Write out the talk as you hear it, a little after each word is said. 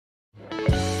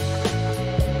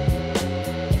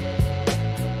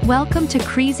Welcome to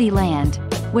Crazy Land,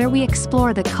 where we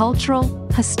explore the cultural,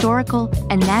 historical,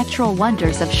 and natural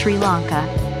wonders of Sri Lanka.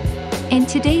 In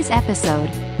today's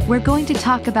episode, we're going to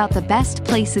talk about the best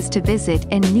places to visit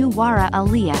in Nuwara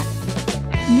Eliya.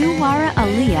 Nuwara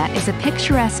Eliya is a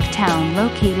picturesque town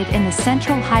located in the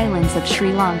central highlands of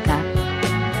Sri Lanka.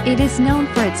 It is known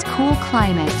for its cool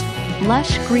climate,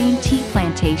 lush green tea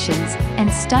plantations,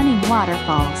 and stunning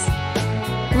waterfalls.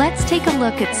 Let's take a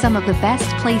look at some of the best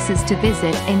places to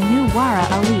visit in Nuwara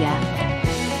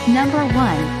Eliya. Number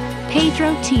 1.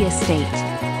 Pedro Tea Estate.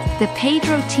 The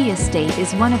Pedro Tea Estate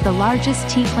is one of the largest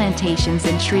tea plantations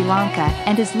in Sri Lanka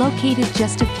and is located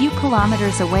just a few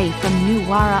kilometers away from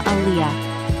Nuwara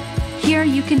Eliya. Here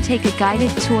you can take a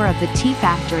guided tour of the tea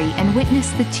factory and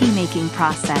witness the tea-making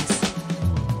process.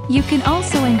 You can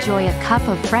also enjoy a cup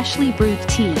of freshly brewed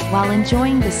tea while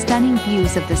enjoying the stunning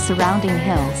views of the surrounding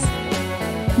hills.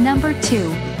 Number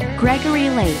 2. Gregory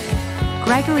Lake.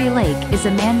 Gregory Lake is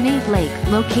a man-made lake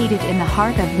located in the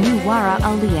heart of Nuwara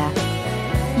Eliya.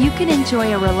 You can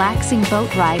enjoy a relaxing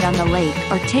boat ride on the lake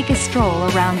or take a stroll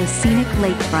around the scenic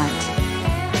lakefront.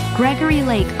 Gregory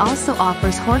Lake also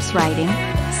offers horse riding,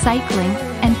 cycling,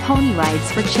 and pony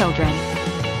rides for children.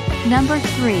 Number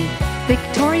 3.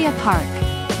 Victoria Park.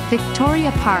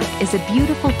 Victoria Park is a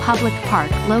beautiful public park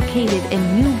located in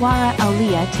Nuwara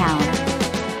Eliya town.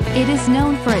 It is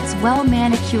known for its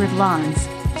well-manicured lawns,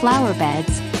 flower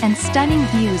beds, and stunning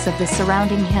views of the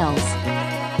surrounding hills.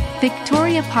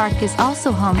 Victoria Park is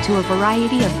also home to a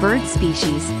variety of bird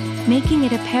species, making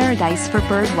it a paradise for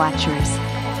birdwatchers.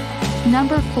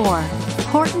 Number 4.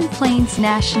 Horton Plains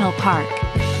National Park.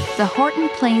 The Horton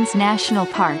Plains National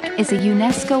Park is a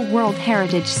UNESCO World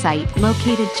Heritage Site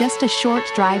located just a short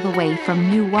drive away from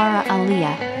Nuwara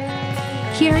Eliya.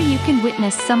 Here you can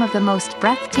witness some of the most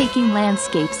breathtaking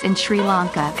landscapes in Sri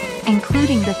Lanka,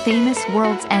 including the famous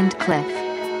World's End Cliff.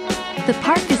 The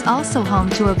park is also home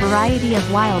to a variety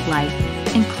of wildlife,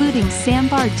 including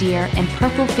sambar deer and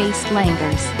purple-faced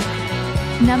langurs.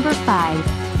 Number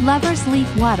 5. Lover's Leap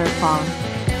Waterfall.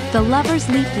 The Lover's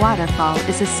Leap Waterfall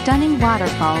is a stunning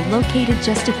waterfall located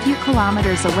just a few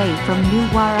kilometers away from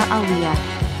Nuwara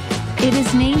Eliya. It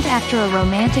is named after a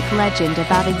romantic legend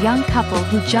about a young couple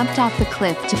who jumped off the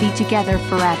cliff to be together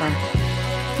forever.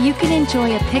 You can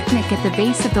enjoy a picnic at the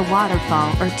base of the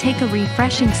waterfall or take a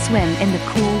refreshing swim in the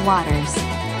cool waters.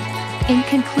 In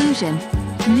conclusion,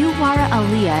 Nuwara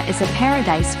Eliya is a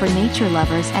paradise for nature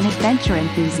lovers and adventure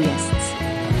enthusiasts.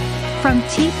 From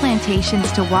tea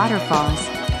plantations to waterfalls,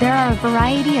 there are a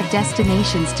variety of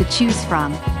destinations to choose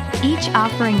from, each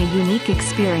offering a unique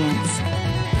experience.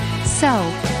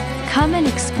 So, come and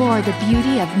explore the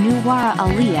beauty of Nuwara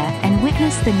Eliya and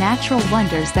witness the natural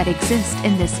wonders that exist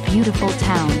in this beautiful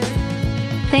town.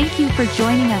 Thank you for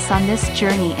joining us on this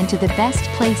journey into the best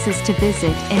places to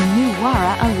visit in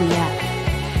Nuwara Eliya.